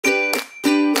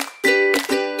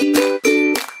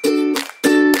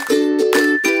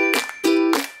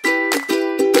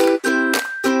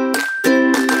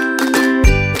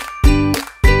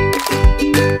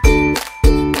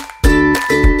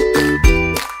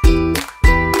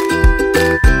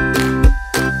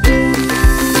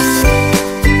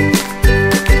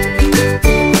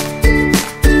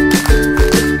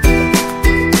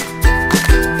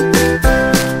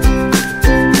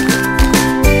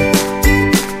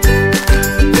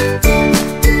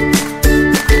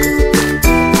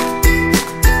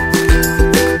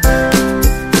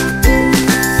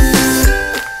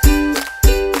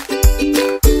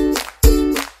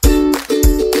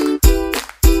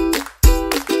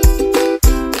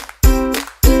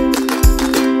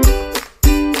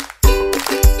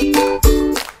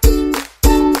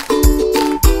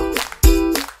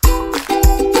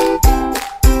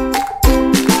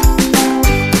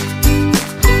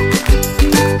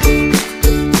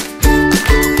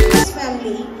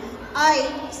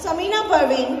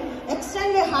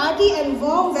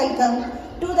welcome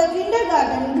to the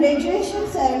kindergarten graduation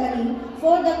ceremony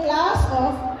for the class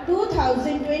of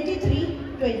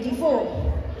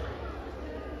 2023-24.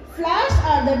 Flowers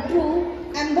are the true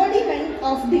embodiment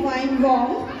of divine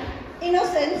warmth,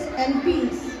 innocence and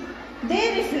peace.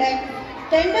 They reflect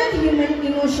tender human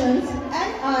emotions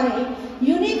and are a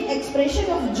unique expression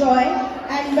of joy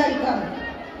and welcome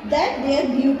that their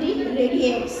beauty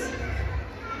radiates.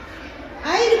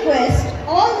 I request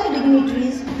all the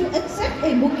dignitaries to accept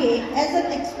a bouquet as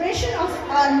an expression of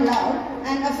our love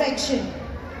and affection.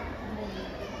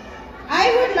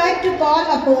 I would like to call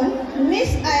upon Miss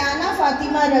Ayana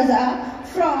Fatima Raza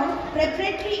from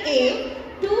Preparatory A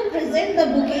to present the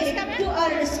bouquet to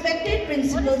our respected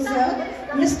principal sir,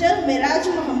 Mr. Miraj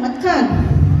Muhammad Khan.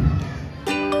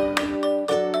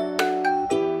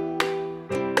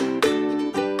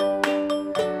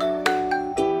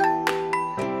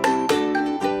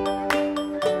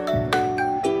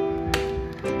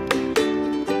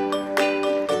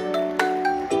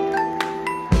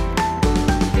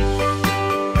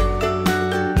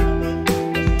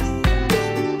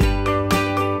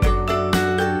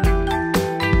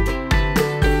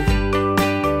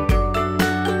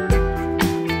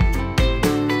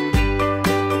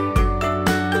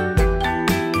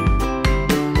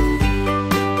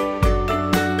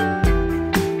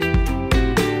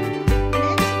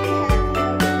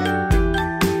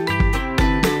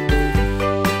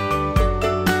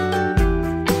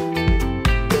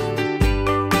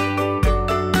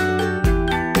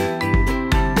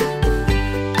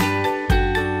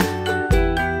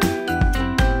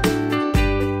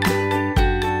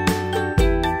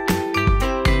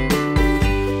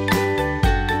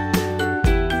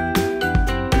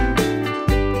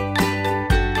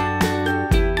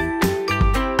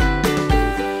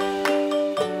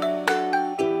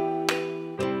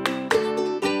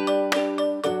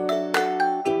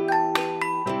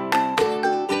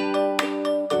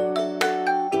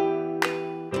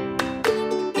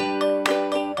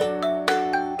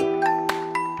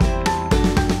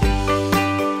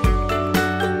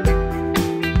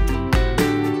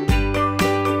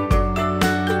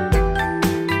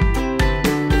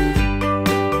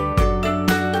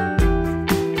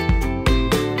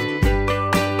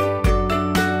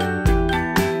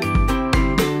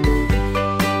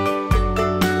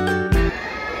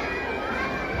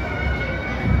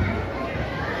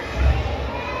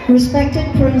 Respected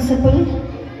Principal,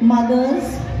 Mothers,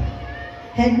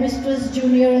 Headmistress,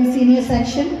 Junior and Senior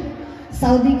Section,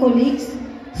 Saudi colleagues,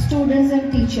 students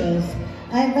and teachers,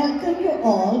 I welcome you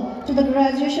all to the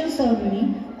graduation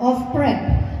ceremony of PREP.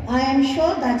 I am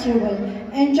sure that you will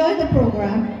enjoy the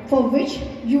program for which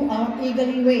you are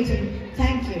eagerly waiting.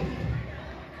 Thank you.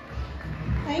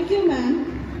 Thank you, ma'am.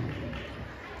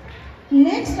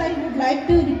 Next, I would like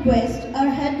to request our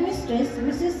headmistress,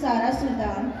 Mrs. Sara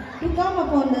Sultan, to come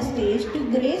upon the stage to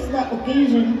grace the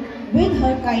occasion with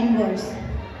her kind words.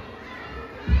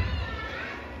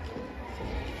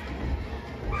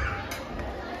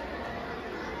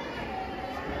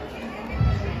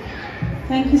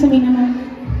 Thank you, Sabina ma'am.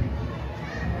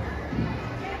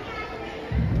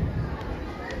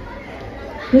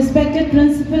 Respected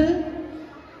Principal,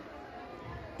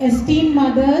 esteemed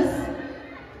mothers,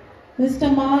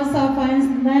 Mr. Mars, our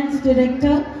Finance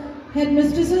Director,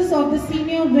 Headmistresses of the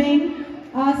Senior Wing,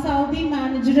 our Saudi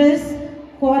Managers,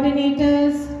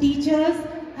 Coordinators, Teachers,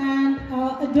 and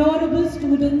our adorable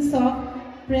students of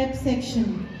Prep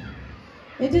Section.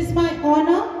 It is my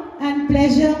honor and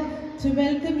pleasure to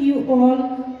welcome you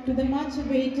all to the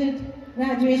much-awaited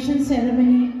graduation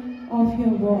ceremony of your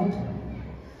ward.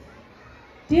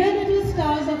 Dear little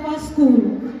stars of our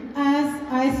school, as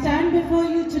I stand before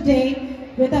you today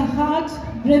with a heart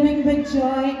brimming with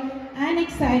joy and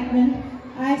excitement,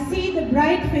 I see the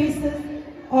bright faces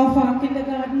of our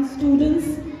kindergarten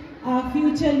students, our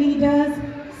future leaders,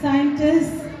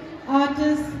 scientists,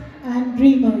 artists, and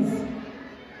dreamers.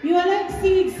 You are like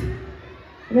seeds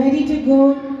ready to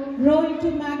grow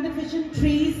into magnificent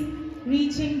trees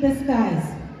reaching the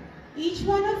skies. Each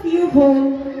one of you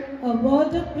hold a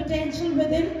world of potential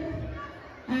within,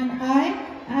 and I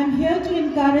am here to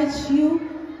encourage you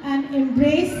and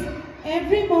embrace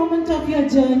every moment of your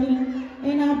journey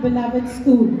in our beloved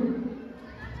school.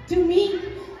 To me,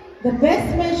 the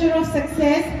best measure of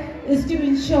success is to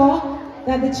ensure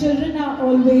that the children are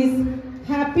always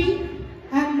happy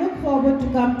and look forward to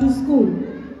come to school.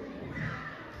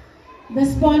 The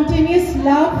spontaneous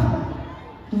love,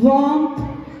 warmth,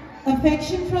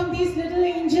 affection from these little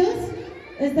angels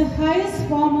is the highest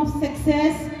form of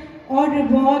success or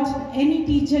reward any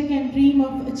teacher can dream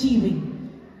of achieving.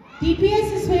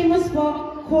 TPS is famous for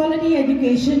quality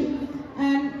education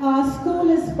and our school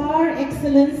is par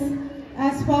excellence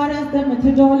as far as the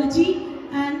methodology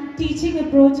and teaching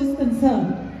approach is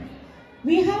concerned.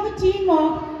 We have a team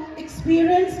of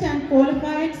experienced and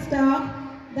qualified staff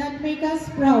that make us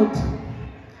proud.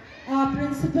 Our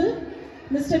principal,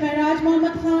 Mr. Mehraj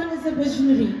Mohammad Khan, is a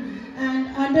visionary, and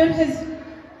under his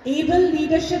able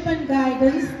leadership and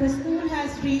guidance, the school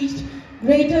has reached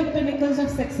greater pinnacles of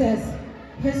success.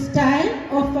 His style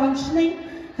of functioning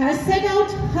has set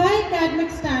out high academic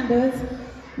standards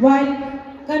while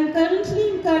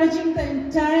concurrently encouraging the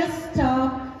entire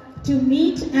staff to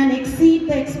meet and exceed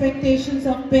the expectations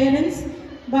of parents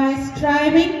by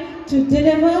striving to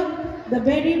deliver the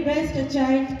very best a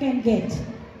child can get.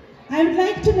 I would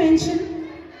like to mention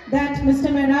that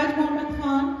Mr. Mehraj Mohammad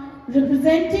Khan,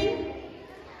 representing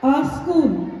our school,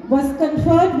 was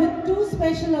conferred with 2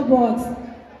 special awards: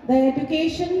 the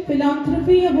Education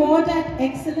Philanthropy Award at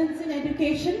Excellence in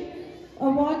Education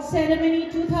Award Ceremony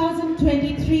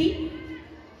 2023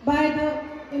 by the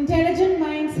Intelligent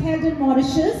Minds held in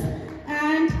Mauritius,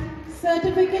 and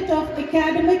Certificate of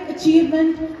Academic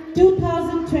Achievement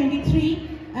 2023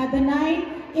 at the 9th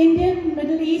Indian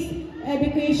Middle East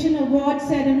Education Award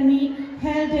Ceremony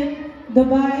held in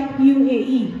Dubai,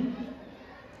 UAE.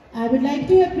 I would like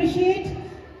to appreciate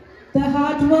the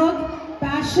hard work,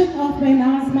 passion of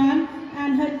Mehnaz ma'am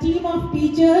and her team of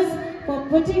teachers for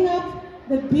putting up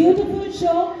the beautiful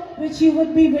show which you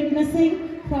would be witnessing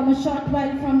from a short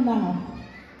while from now.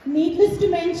 Needless to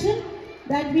mention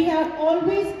that we are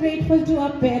always grateful to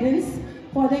our parents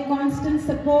for their constant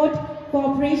support,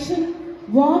 cooperation,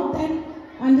 warmth and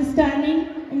understanding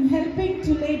in helping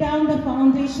to lay down the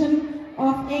foundation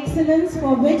of excellence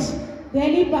for which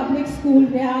Delhi Public School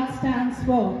Riyadh stands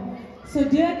for. So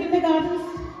dear kindergarten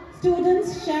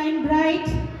students, shine bright,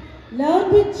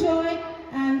 learn with joy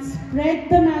and spread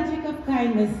the magic of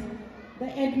kindness.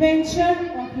 The adventure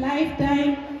of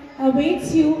lifetime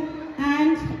awaits you,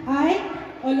 and I,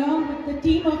 along with the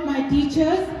team of my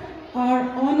teachers, are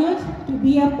honored to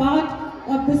be a part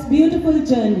of this beautiful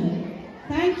journey.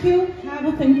 Thank you. Have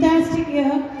a fantastic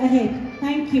year ahead.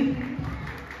 Thank you.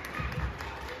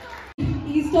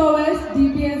 East or West,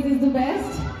 DPS is the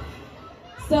best.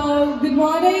 So, good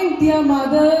morning, dear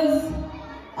mothers,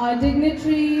 our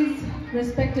dignitaries,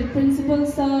 respected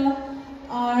principals, sir,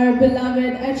 our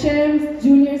beloved HMs,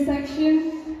 junior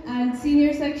section and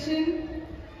senior section,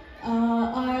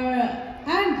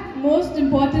 and most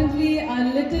importantly, our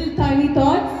little tiny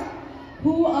tots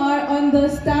who are on the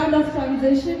stand of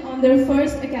transition on their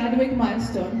first academic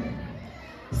milestone.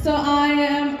 So I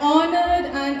am honored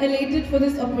and elated for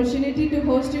this opportunity to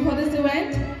host you for this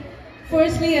event.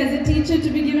 Firstly, as a teacher to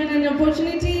be given an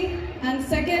opportunity, and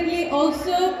secondly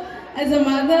also as a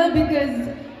mother because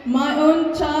my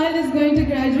own child is going to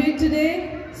graduate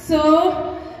today.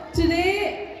 So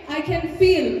today I can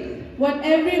feel what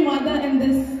every mother in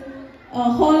this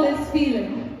hall is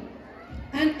feeling.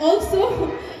 And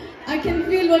also I can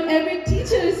feel what every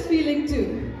teacher is feeling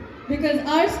too, because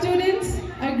our students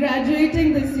are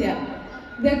graduating this year.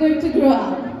 They're going to grow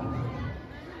up.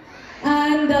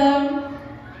 And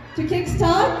to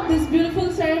kickstart this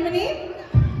beautiful ceremony,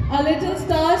 our little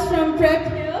stars from Prep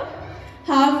here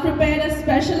have prepared a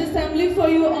special assembly for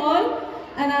you all,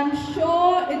 and I'm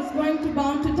sure it's going to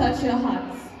bound to touch your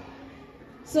hearts.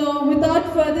 So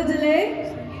without further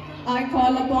delay, I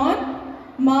call upon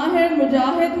Mahir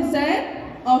Mujahid Hussain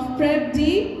of Prep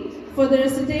D for the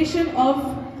recitation of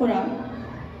Quran.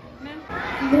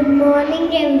 Good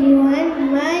morning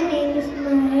everyone, my name is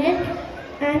Mahir.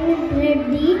 I'm in Prep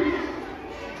D.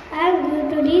 I'm going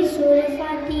to read Surah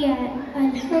Fatiha.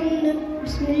 Alhamdulillah,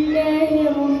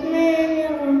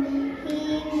 Bismillahirrahmanirrahim,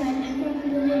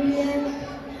 Alhamdulillah,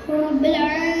 Rabbil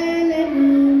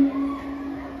Alameen.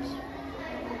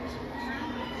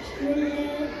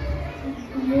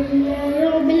 Bismillah,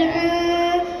 Rabbil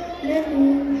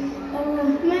Alameen,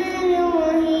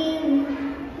 Ar-Rahmanir-Rahim,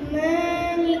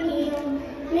 Maliki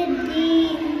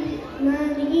Yawmiddin,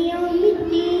 Maliki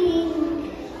Yawmiddin,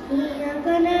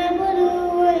 Iyyaka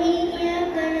na'budu wa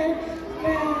iyyaka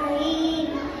nasta'in,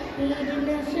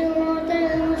 Ihdinas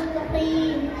siratal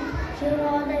mustaqim,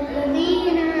 siratal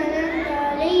ladzina an'amta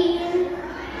 'alaihim,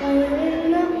 ghayril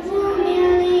maghdubi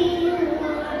 'alaihim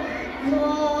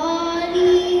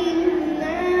waladdallin.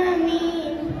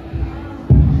 Amin.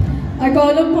 I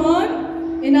call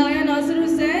upon Inaya Nasir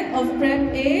Hussain of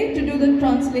Prep A to do the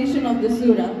translation of the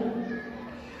surah.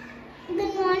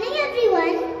 Good morning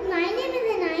everyone, my name is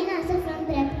Inaya Nasir from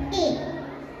Prep A.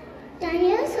 Turn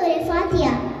your Surah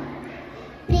Fatiha.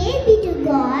 Praise be to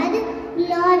God,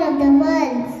 Lord of the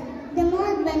worlds, the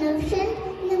most beneficent,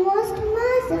 the most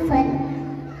merciful.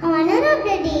 Honor of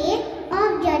the day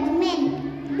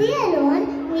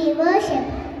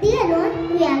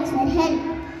we ask for help.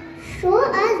 Show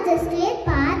us the straight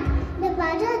path, the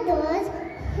path of those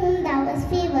whom thou hast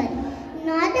favored,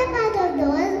 not the path of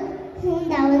those whom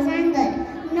thou hast angered,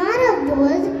 nor of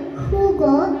those who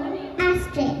go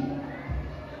astray.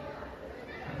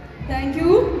 Thank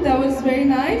you. That was very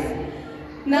nice.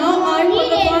 Now I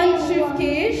call upon Shiv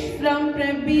Kesh from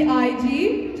Prep B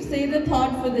IG to say the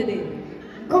thought for the day.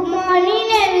 Good morning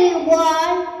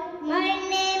everyone. My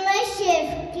name is Shiv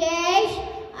Kesh.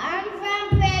 I'm from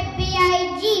Prep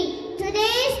BIG.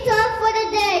 Today's thought for the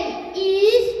day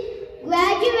is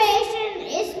graduation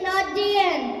is not the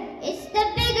end. It's the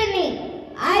beginning.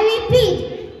 I repeat,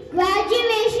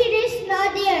 graduation is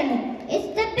not the end. It's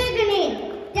the beginning.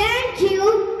 Thank you.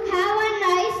 Have a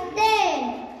nice day.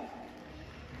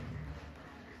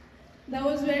 That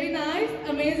was very nice.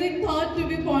 Amazing thought to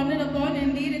be pondered upon.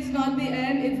 Indeed, it's not the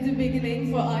end, it's the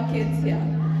beginning for our kids here.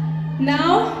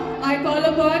 Now, I call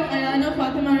upon Ayana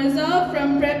Fatima Raza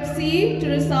from Prep C to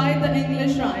recite the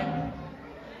English rhyme.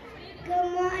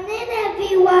 Good morning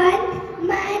everyone.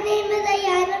 My name is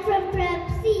Ayana from Prep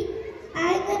C.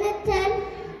 I'm going to tell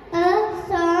a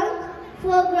song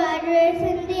for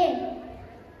graduation day.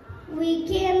 We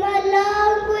came a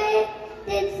long way,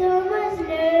 did so much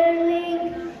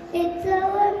learning. It's so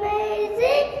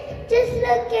amazing, just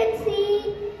look and see.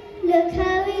 Look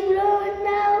how we grown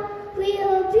now, we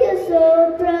hope you're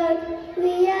so proud.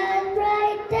 We are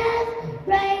bright as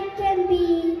bright can be.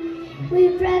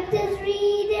 We practice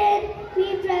reading,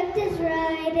 we practice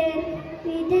writing.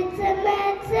 We did some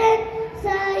maths and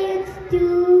science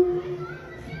too.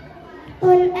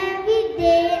 On every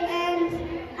day ends,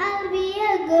 I'll be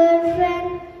a good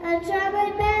friend. I'll try my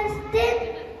best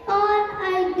in all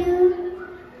I do.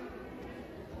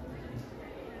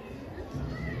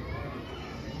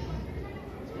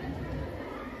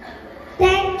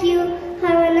 Thank you.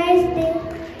 Have a nice day.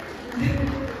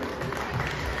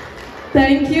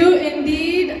 Thank you.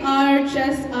 Indeed, our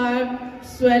chests are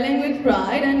swelling with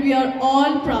pride and we are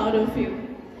all proud of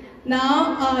you.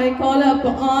 Now, I call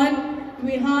upon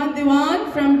Vihan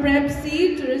Diwan from Prep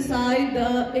C to recite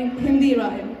the Hindi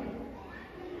rhyme.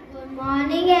 Good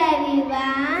morning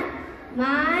everyone.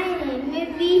 My name is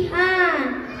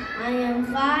Vihan. I am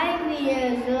 5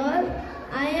 years old.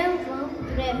 I am from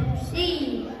Prep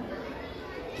C.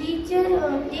 Teacher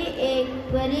होती एक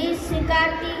बड़ी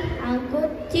सिखाती हमको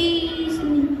चीज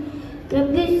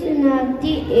कभी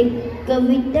सुनाती एक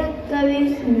कविता कभी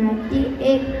सुनाती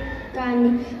एक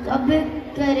कहानी कभी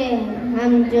करे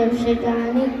हम जो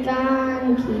शैतानी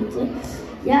कान खींचे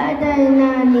याद आए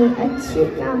नानी अच्छे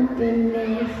काम पे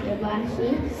मेरे शाबाशी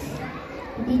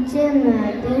टीचर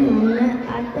नाते हमने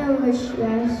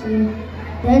आत्मविश्वासी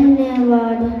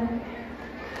धन्यवाद.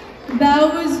 That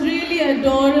was really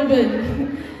adorable.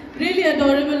 Really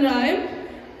adorable rhyme.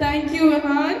 Thank you,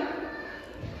 Vihan.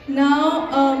 Now,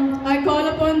 I call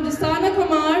upon Dasana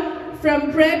Kumar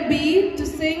from Prep B to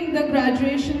sing the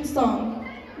graduation song.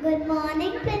 Good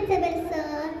morning, Principal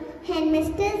Sir,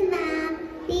 Headmisters Ma'am,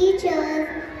 teachers,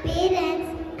 parents,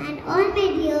 and all my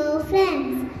dear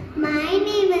friends. My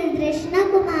name is Drishna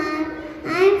Kumar.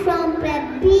 I am from Prep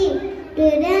B.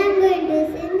 Today I am going to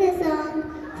sing the song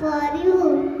for you.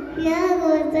 Here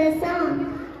goes the song.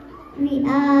 We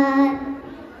are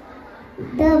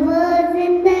the birds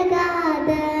in the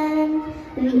garden.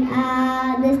 We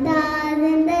are the stars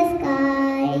in the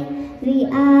sky. We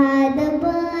are the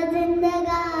birds in the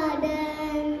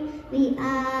garden. We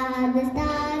are the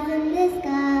stars in the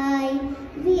sky.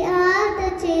 We are the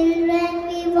children,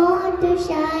 we want to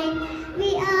shine. We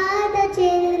are the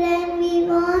children, we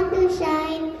want to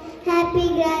shine. Happy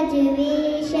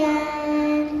graduation.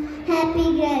 Happy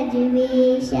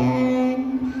graduation.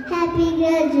 Happy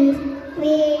graduation.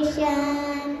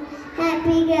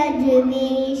 Happy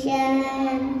graduation.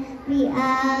 We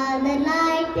are the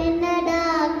light in the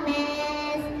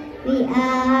darkness. We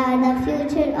are the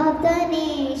future of the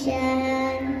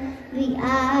nation. We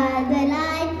are the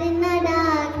light in the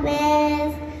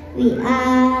darkness. We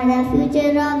are the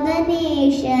future of the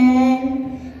nation.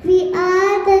 We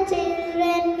are the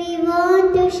children, we want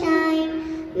to shine.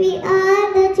 We are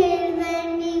the children,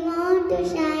 we want to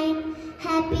shine.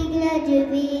 Happy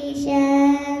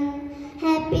graduation.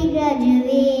 Happy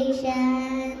graduation.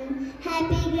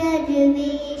 Happy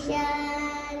graduation.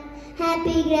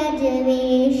 Happy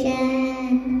graduation.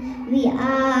 We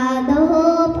are the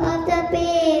hope of the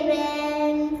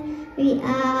parents. We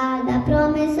are the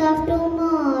promise of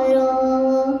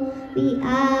tomorrow. We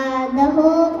are the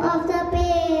hope of the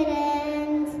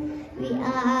parents. We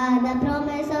are the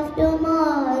promise of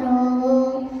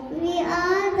tomorrow. We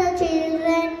are the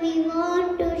children, we want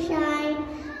to shine.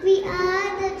 We are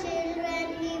the children,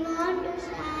 we want to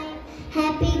shine.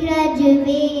 Happy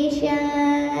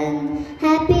graduation,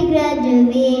 happy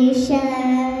graduation,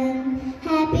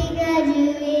 happy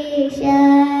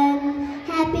graduation,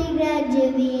 happy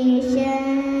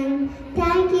graduation.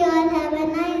 Thank you all, have a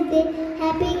nice day.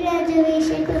 Happy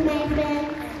graduation to my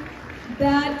friends.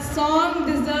 That song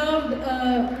deserved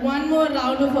one more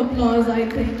round of applause, I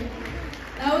think.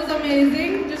 That was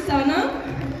amazing, Justana.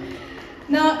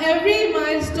 Now, every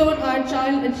milestone our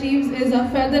child achieves is a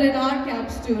feather in our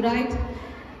caps too, right?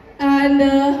 And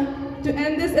to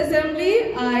end this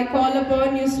assembly, I call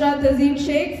upon Yusra Tazim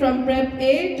Sheikh from Prep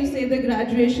A to say the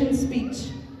graduation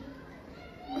speech.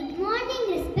 Good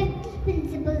morning, respected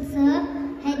Principal Sir,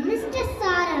 Headmistress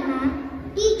Sarama,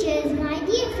 teachers, my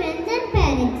dear friends and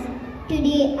parents.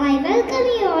 Today, I welcome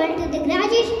you all to the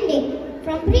graduation day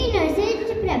from pre-nursery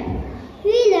to prep.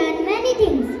 We learned many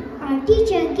things. Our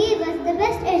teacher gave us the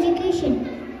best education.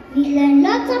 We learned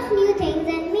lots of new things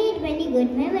and made many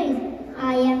good memories.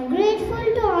 I am grateful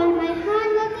to all my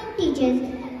hard-working teachers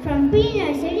from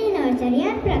pre-nursery, nursery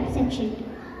and prep section.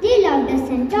 They loved us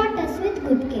and taught us with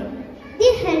good care.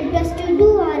 They helped us to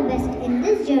do our best in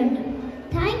this journey.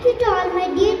 Thank you to all my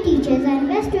dear teachers and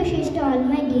best wishes to all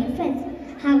my dear friends.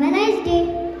 Have a nice day.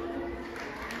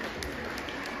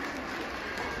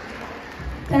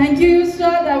 Thank you,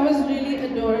 Yusra. That was really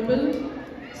adorable.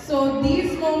 So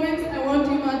these moments, I want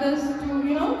you mothers to,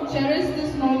 cherish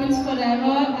these moments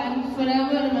forever and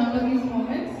forever remember these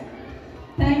moments.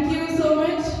 Thank you so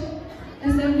much,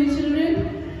 Assembly children.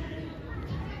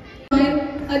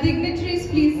 Our dignitaries,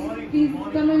 please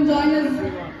come and join us.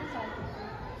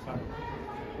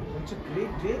 It's a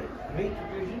great day, great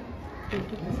occasion.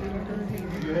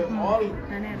 You have all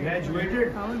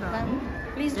graduated.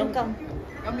 Please do come.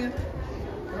 Come here.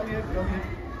 Come here. Come here.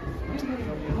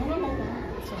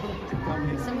 Come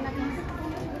here.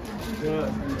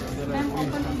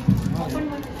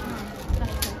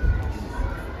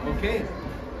 Okay.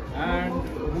 And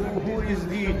who is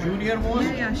the junior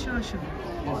most? Yeah, sure.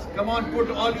 Yes. Come on, put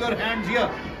all your hands here.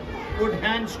 Put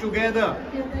hands together.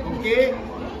 Okay?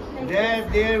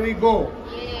 There we go.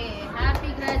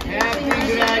 Happy graduation.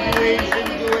 Happy graduation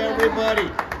to everybody.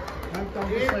 Come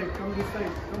this side, come this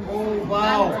side. Oh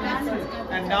wow.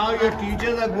 And now your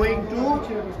teachers are going to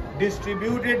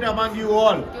distribute it among you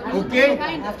all. Okay?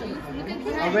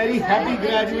 A very happy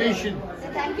graduation.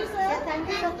 Thank you, sir. Thank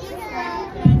you, sir.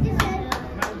 Thank you, sir.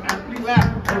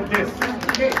 Clap for this.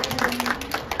 Okay.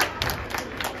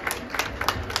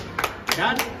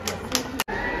 Done?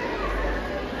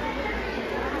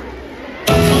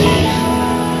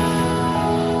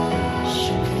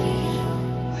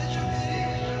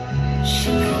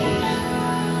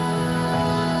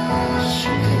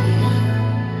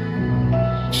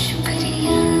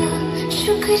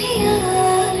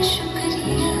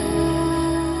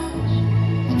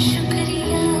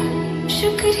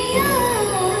 शुक्रिया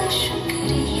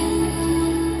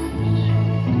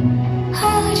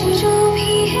आज जो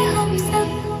भी है हम सब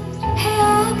है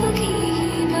आपकी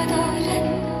बदौलत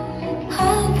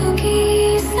आपकी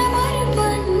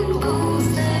समर्पण को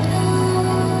सलाम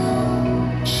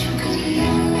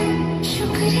शुक्रिया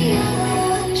शुक्रिया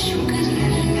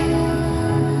शुक्रिया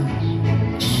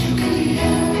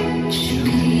शुक्रिया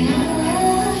शुक्रिया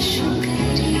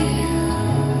शुक्रिया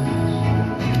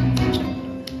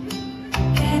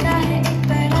कहना है एक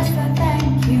बड़ा सा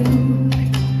थैंक यू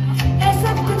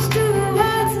ऐसा कुछ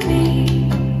towards me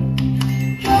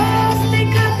रास्ते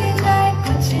कभी लाए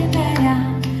कुछ नया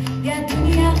या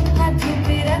दुनिया हाथों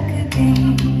पे रख दे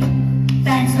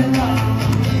Thanks a lot,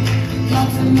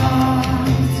 lots and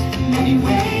lots many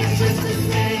ways just to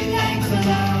say thanks a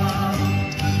lot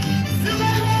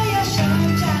सुबह हो या शाम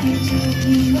चाहे जो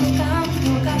भी हो काम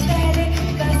होगा पहले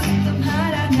बस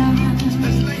तुम्हारा नाम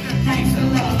Thanks a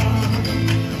lot,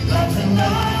 lots and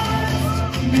lots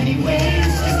many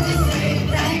ways just to say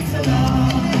thanks a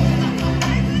lot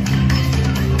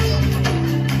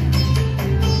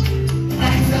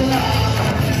Thanks a lot,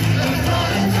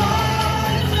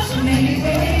 lots many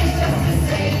ways just to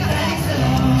say thanks a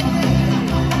lot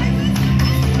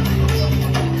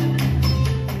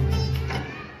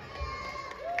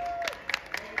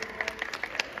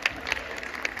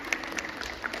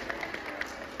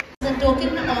As a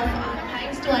token of our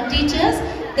thanks to our teachers,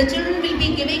 the children will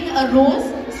be giving a rose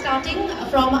starting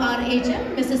from our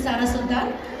HM, Mrs. Sara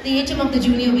Sultan, the HM of the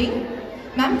junior wing.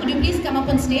 Ma'am, could you please come up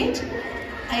on stage?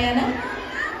 Ayana.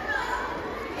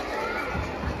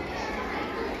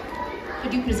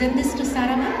 Could you present this to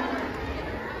Sara, ma'am?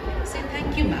 Say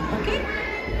thank you, ma'am, okay?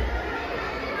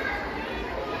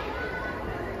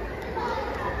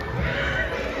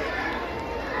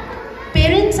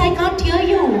 Parents, I can't hear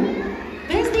you.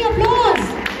 Where's the applause?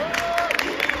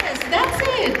 Yes, that's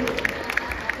it.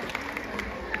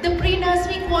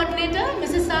 pre-nursery coordinator,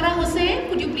 Mrs. Sara Hussain,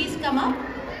 could you please come up?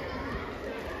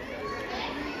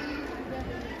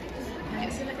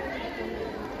 Yes.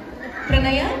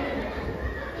 Pranaya,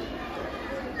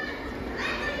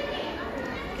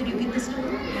 could you give this to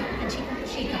her? Yeah, and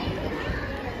she can't.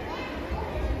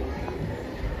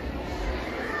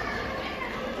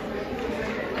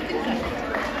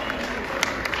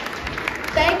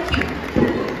 Thank you.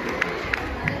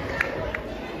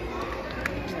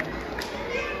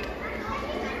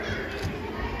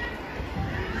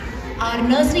 Our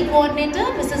nursery coordinator,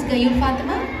 Mrs. Gayur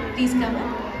Fatima, please come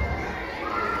up.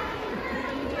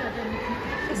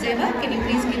 Zeva, can you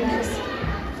please give this?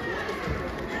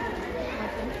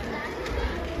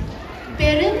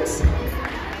 Parents,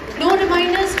 no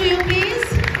reminders to you, please.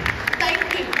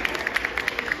 Thank you.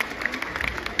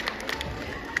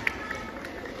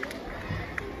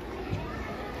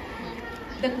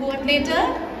 The coordinator,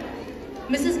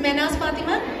 Mrs. Menas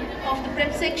Fatima of the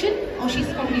prep section. Oh,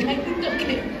 she's from behind.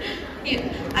 Okay. Here.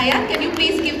 Ayan, can you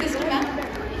please give this to ma'am?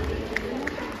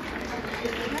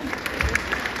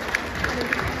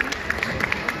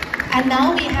 And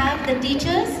now we have the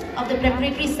teachers of the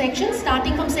preparatory section,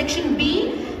 starting from section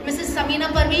B, Mrs. Samina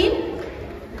Parveen.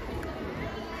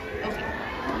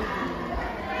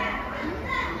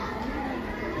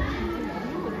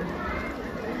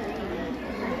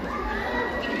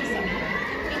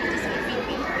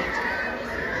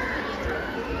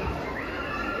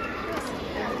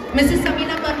 Mrs.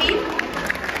 Samina Parveen.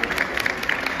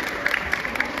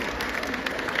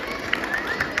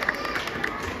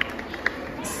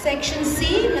 Section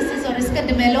C, Mrs. Oriska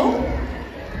De Mello.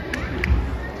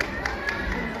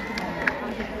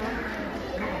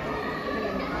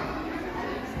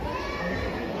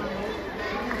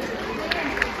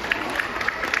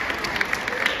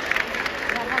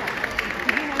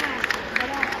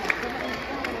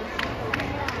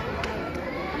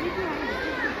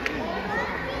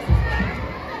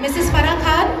 Mrs. Farah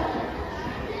Khan,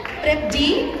 Prep D,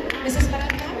 Mrs. Farah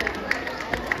Khan,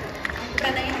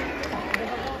 Pranaya.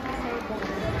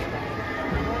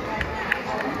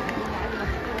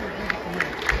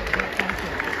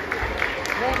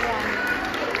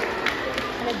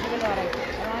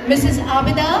 Mrs.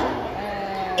 Abida,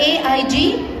 AIG,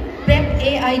 Prep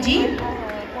AIG.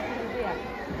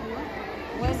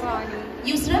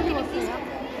 Yusra, can you please?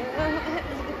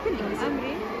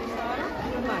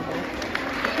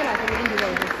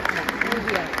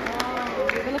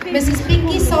 Mrs.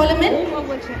 Pinky Solomon,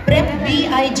 Prep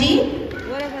BIG.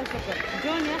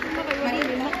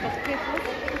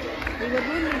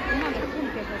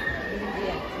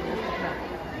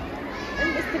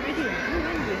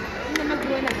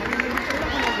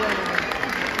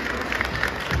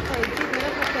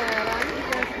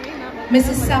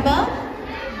 Mrs. Saba.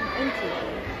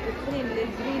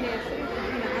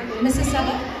 Mrs.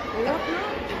 Saba.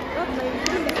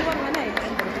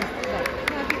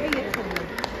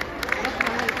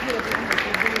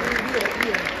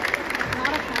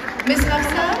 Miss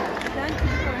Hafsa.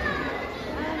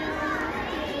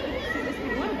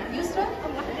 Yusra.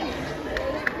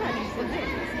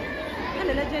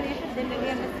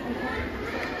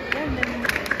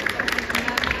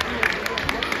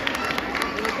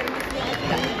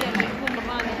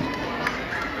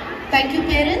 Thank you,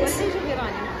 parents.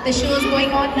 The show is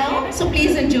going on now, so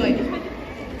please enjoy.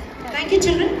 Thank you,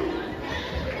 children.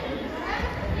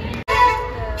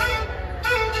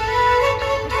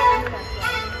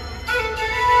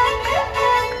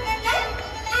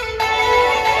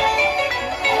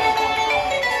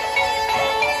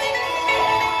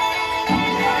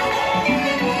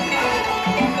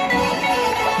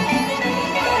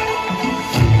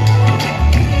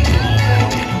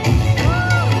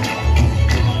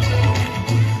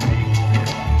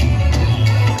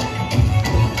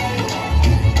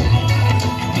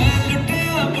 मैं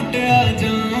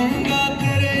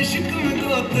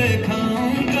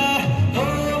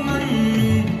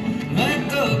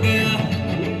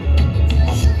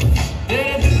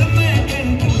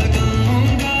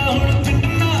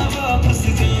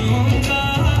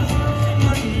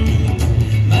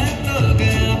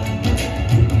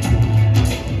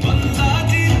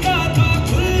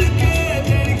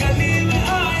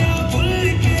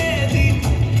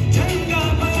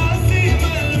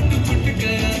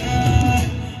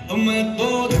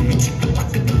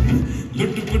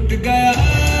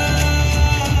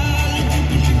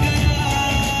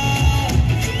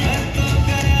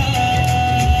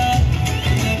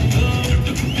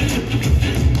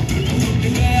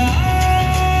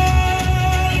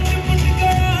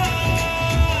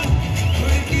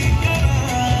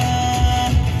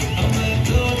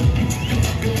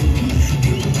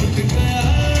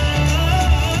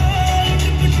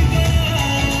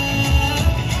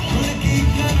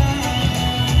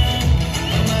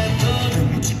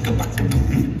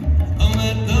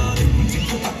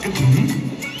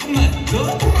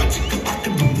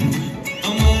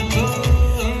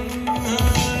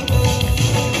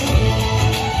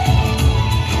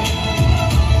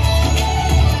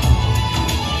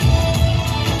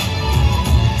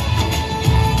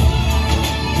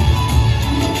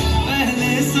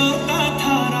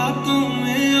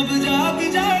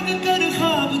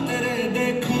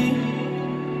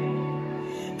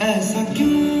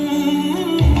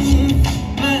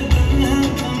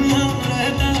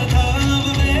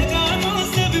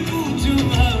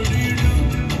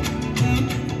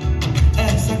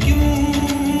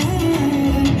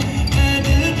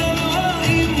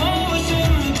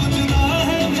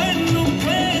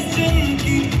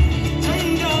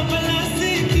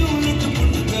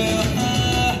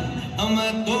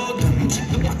मैं तो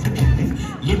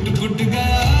लुट put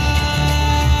गया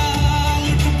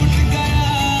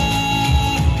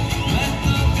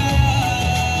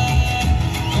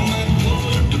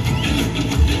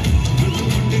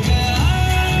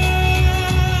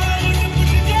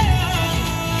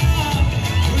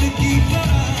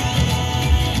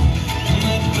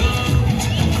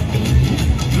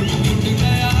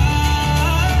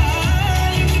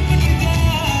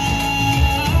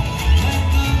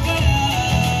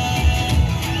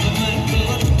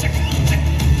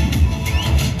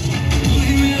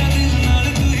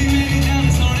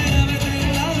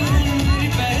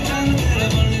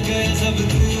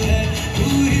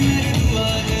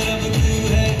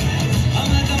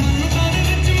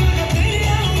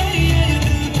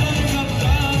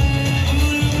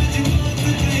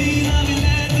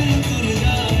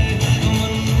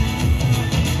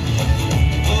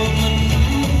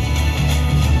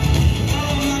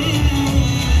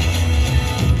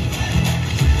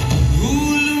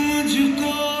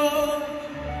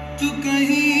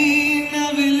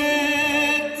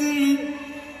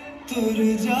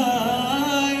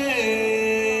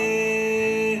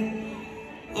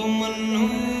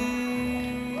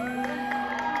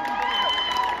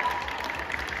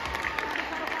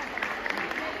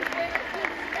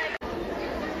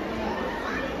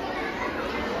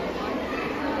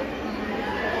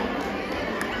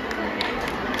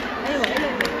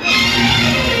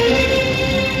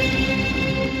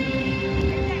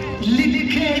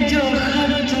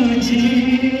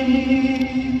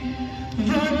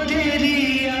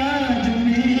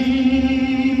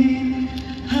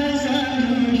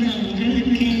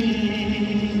रंग के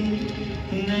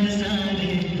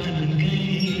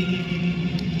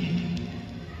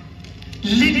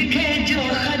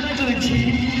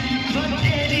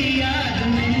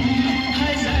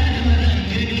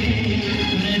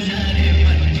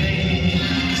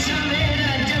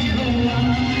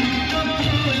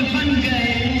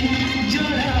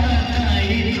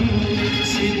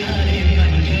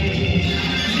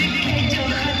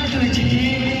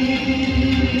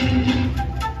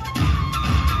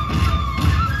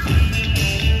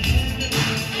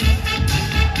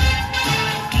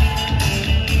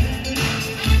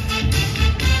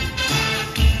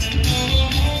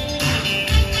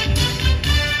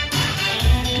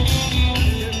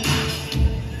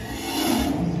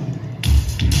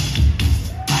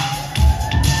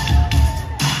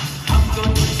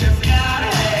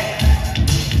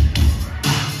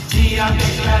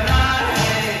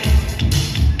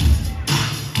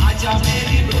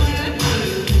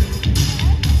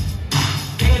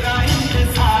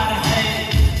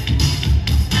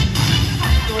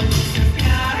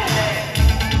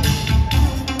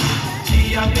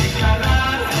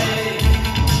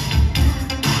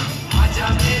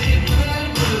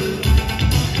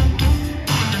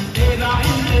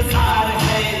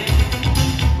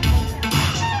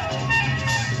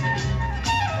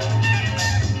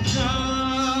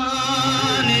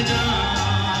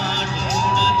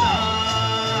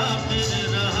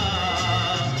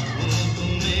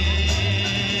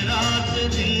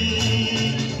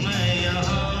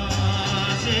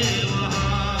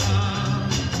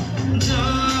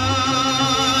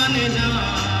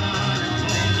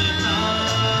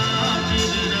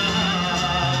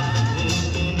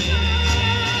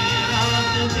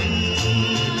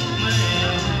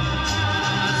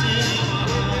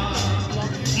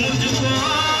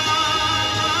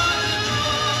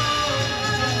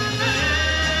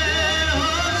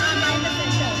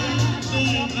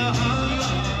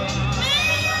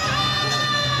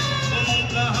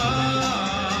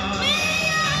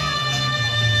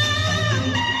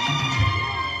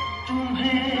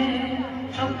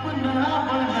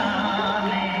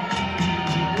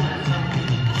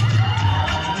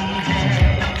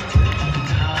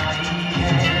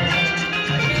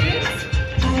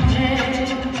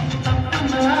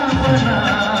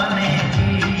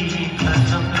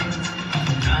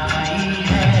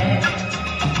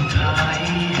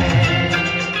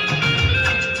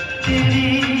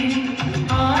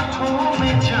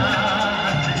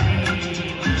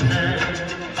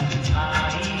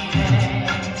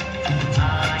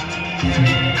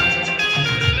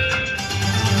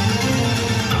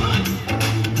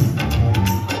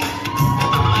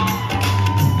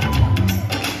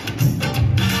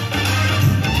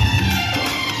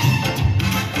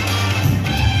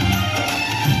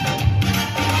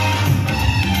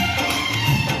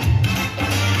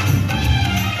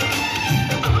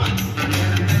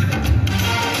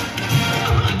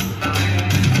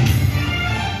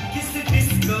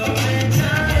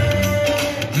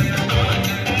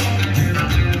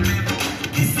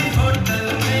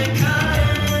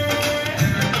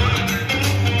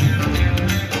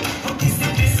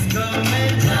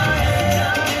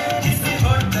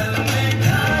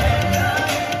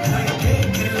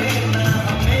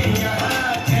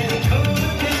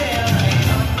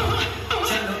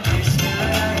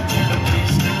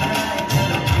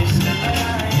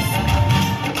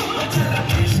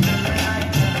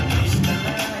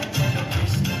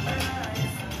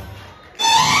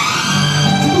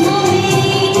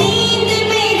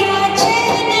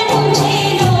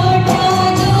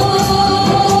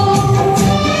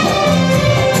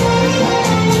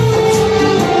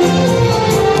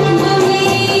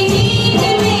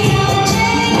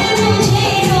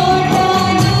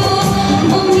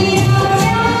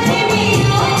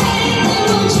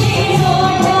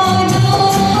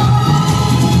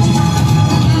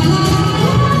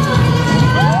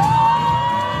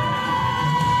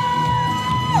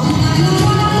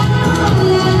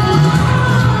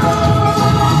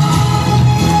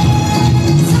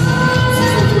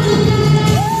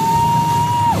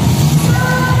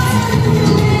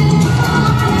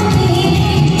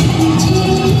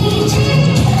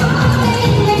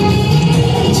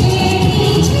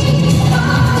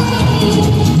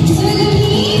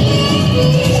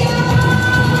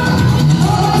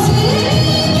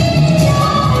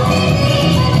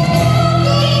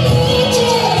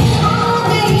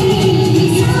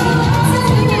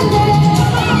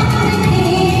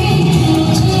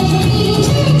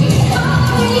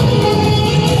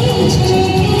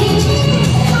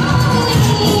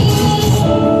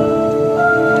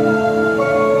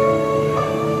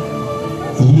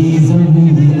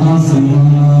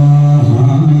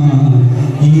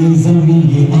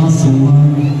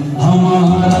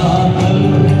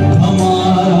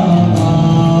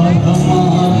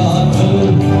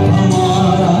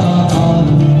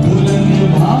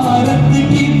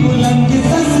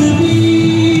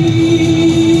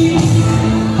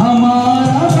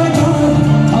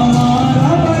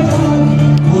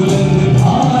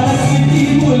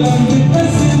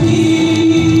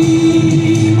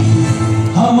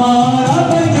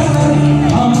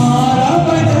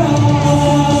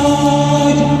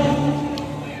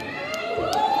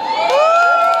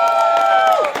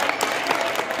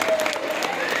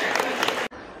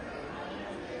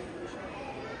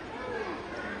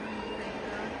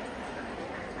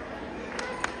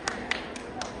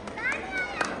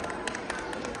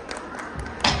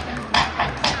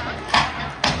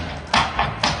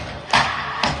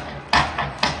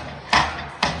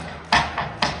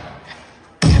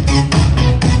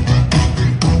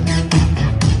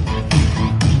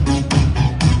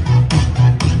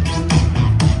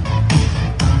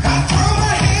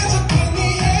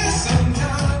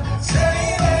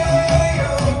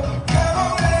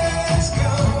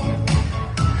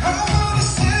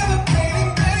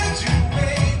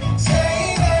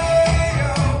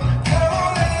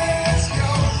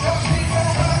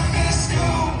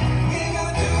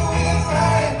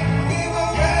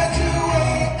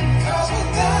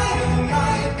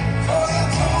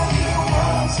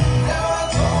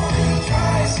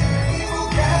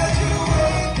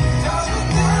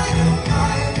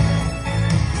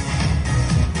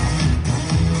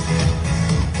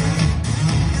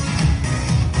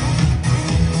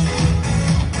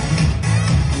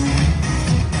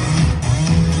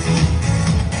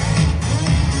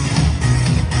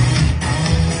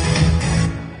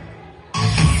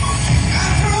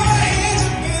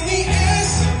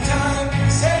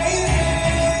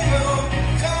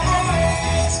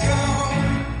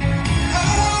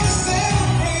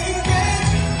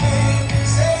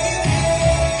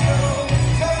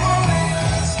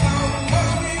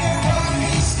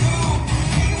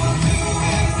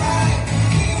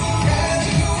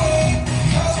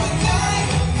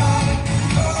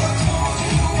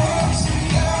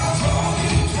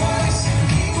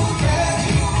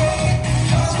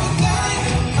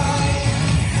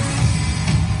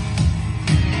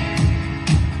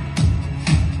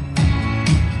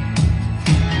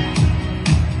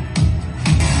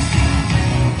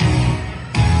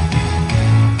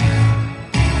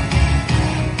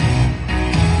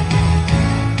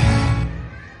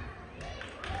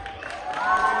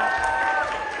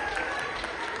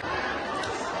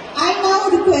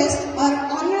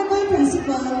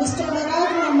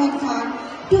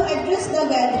the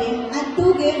gathering and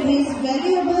to give his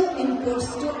valuable inputs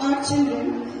to our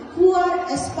children who are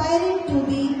aspiring to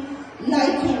be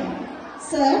like him.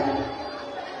 Sir.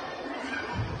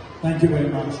 Thank you very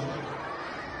much.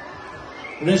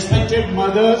 Respected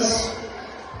mothers,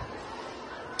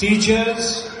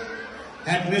 teachers,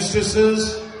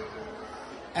 headmistresses,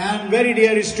 and very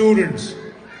dear students,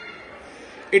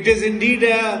 it is indeed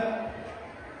a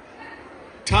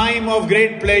time of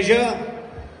great pleasure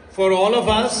for all of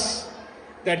us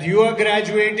that you are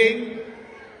graduating.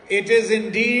 It is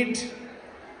indeed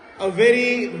a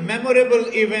very memorable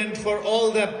event for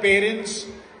all the parents,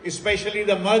 especially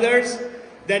the mothers,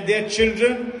 that their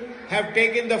children have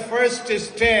taken the first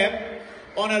step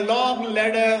on a long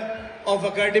ladder of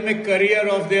academic career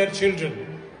of their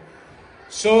children.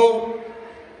 So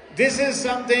this is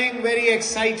something very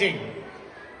exciting,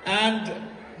 and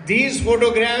these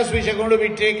photographs which are going to be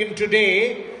taken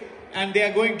today and they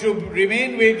are going to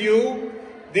remain with you,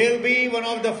 they'll be one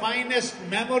of the finest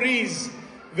memories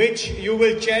which you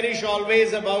will cherish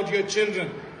always about your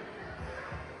children.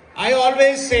 I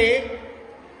always say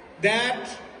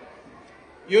that,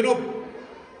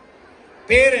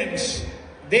 parents,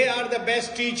 they are the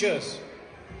best teachers,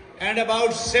 and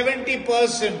about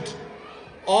 70%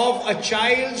 of a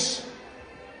child's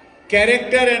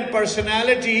character and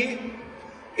personality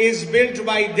is built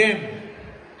by them,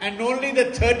 and only the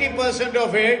 30%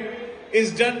 of it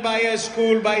is done by a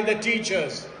school, by the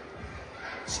teachers.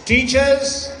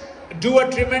 Teachers do a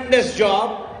tremendous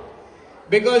job,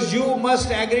 because you must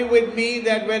agree with me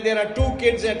that when there are two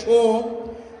kids at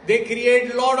home, they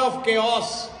create a lot of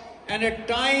chaos, and at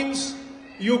times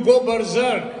you go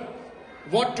berserk.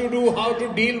 What to do, how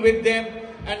to deal with them,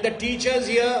 and the teachers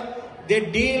here, they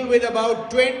deal with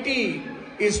about 20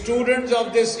 students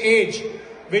of this age,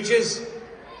 which is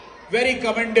very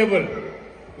commendable,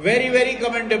 very, very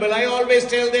commendable. I always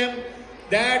tell them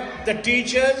that the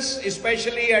teachers,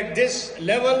 especially at this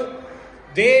level,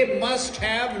 they must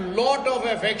have lot of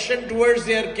affection towards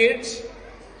their kids,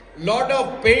 lot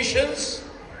of patience,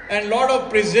 and lot of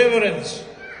perseverance.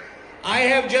 I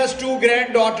have just 2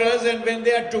 granddaughters, and when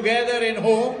they are together in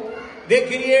home, they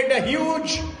create a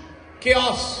huge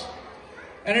chaos,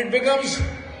 and it becomes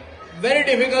very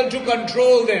difficult to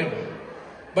control them.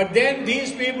 But then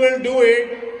these people do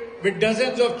it with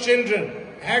dozens of children.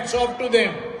 Hats off to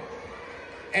them.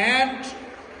 And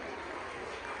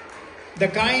the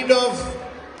kind of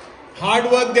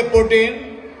hard work they put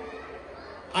in,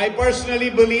 I personally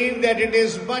believe that it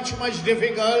is much, much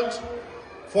difficult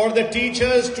for the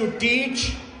teachers to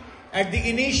teach at the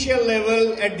initial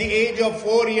level at the age of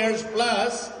 4 years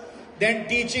plus than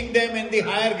teaching them in the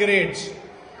higher grades.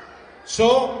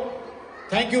 So,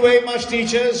 thank you very much,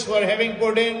 teachers, for having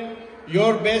put in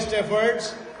your best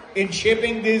efforts in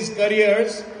shaping these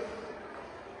careers.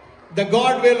 The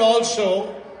God will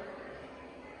also,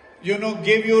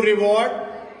 give you reward,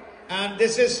 and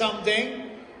this is something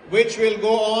which will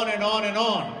go on and on and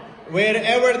on.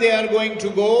 Wherever they are going to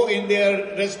go in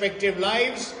their respective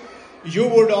lives, you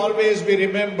would always be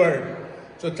remembered.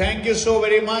 So thank you so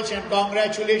very much, and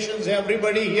congratulations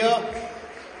everybody here.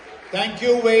 Thank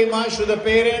you very much to the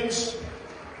parents,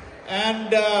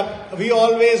 and we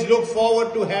always look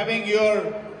forward to having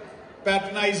your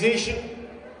patronization.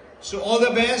 So all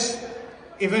the best.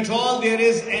 If at all there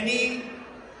is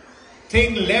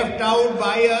anything left out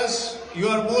by us, you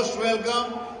are most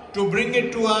welcome to bring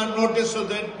it to our notice so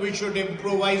that we should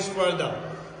improvise further.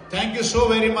 Thank you so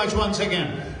very much once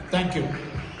again. Thank you.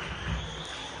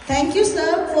 Thank you,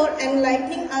 sir, for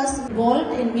enlightening us.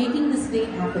 Involved in making this day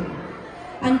happen.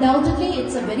 Undoubtedly,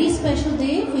 it's a very special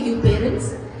day for you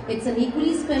parents. It's an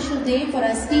equally special day for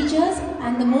us teachers,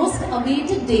 and the most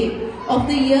awaited day of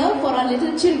the year for our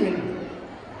little children.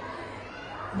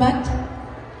 But,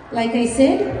 like I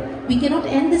said, we cannot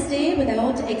end this day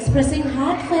without expressing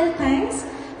heartfelt thanks,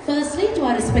 firstly to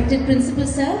our respected principal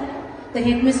sir, the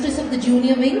headmistress of the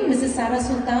junior wing, Mrs. Sarah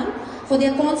Sultan, for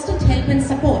their constant help and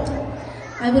support.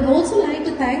 I would also like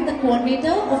to thank the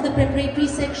coordinator of the preparatory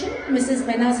section, Mrs.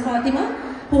 Benaz Fatima,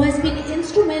 who has been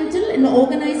instrumental in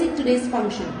organizing today's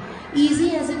function.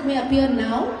 Easy as it may appear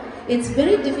now, it's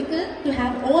very difficult to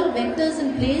have all vectors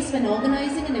in place when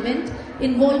organizing an event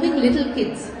involving little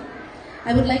kids.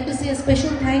 I would like to say a special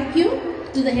thank you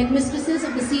to the headmistresses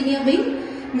of the senior wing,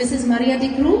 Mrs. Maria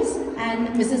de Cruz and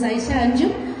Mrs. Aisha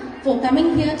Anjum, for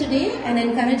coming here today and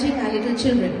encouraging our little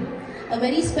children. A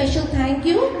very special thank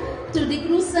you to de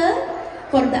Cruz sir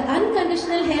for the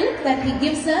unconditional help that he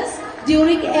gives us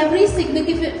during every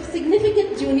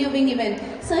significant junior wing event.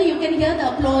 Sir, you can hear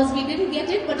the applause. We didn't get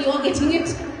it, but you are getting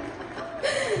it.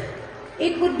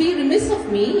 It would be remiss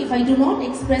of me if I do not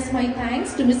express my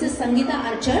thanks to Mrs. Sangeeta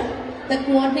Archer, the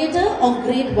coordinator of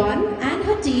Grade 1 and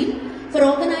her team for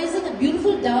organizing a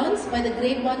beautiful dance by the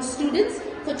Grade 1 students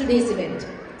for today's event.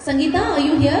 Sangeeta, are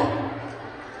you here?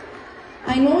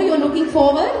 I know you're looking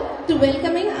forward to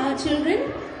welcoming our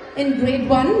children in Grade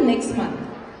 1 next month.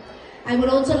 I would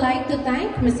also like to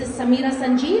thank Mrs. Samira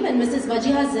Sanjeev and Mrs.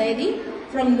 Wajiha Zaidi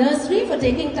from nursery for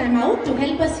taking time out to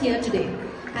help us here today.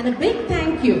 And a big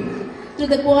thank you to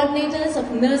the coordinators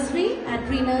of nursery and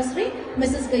pre-nursery,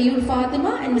 Mrs. Gayur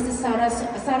Fatima and Mrs.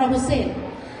 Sarah Hussain.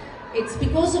 It's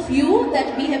because of you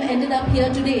that we have ended up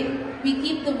here today. We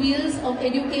keep the wheels of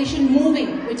education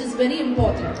moving, which is very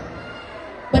important.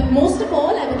 But most of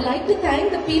all, I would like to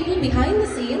thank the people behind the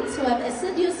scenes who have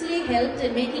assiduously helped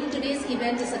in making today's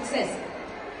event a success.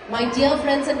 My dear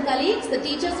friends and colleagues, the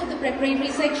teachers of the preparatory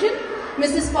section,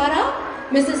 Mrs. Farah,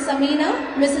 Mrs.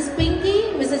 Samina, Mrs. Pinky,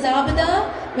 Mrs.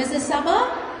 Abida, Mrs.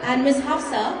 Saba and Ms.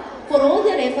 Hafsa for all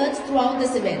their efforts throughout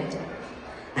this event.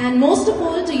 And most of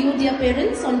all to you dear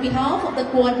parents, on behalf of the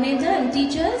coordinator and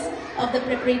teachers of the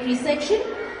preparatory section,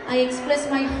 I express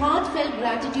my heartfelt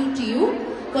gratitude to you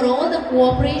for all the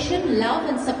cooperation, love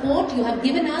and support you have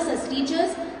given us as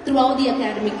teachers throughout the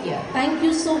academic year. Thank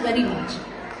you so very much.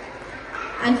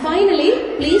 And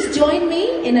finally, please join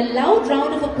me in a loud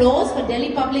round of applause for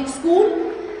Delhi Public School,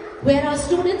 where our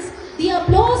students, the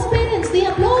applause parents, the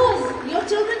applause, your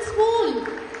children's school,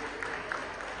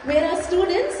 where our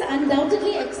students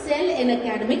undoubtedly excel in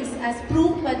academics as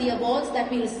proved by the awards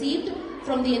that we received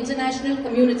from the international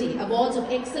community, awards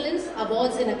of excellence,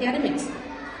 awards in academics.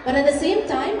 But at the same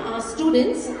time, our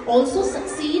students also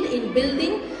succeed in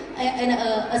building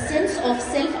a sense of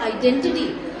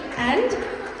self-identity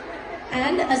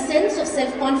and a sense of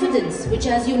self-confidence, which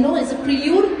as you know is a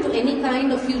prelude to any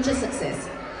kind of future success.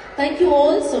 Thank you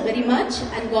all so very much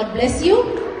and God bless you.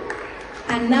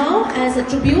 And now, as a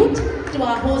tribute to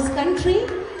our host country,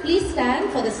 please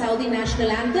stand for the Saudi National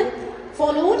Anthem,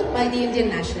 followed by the Indian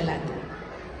National Anthem.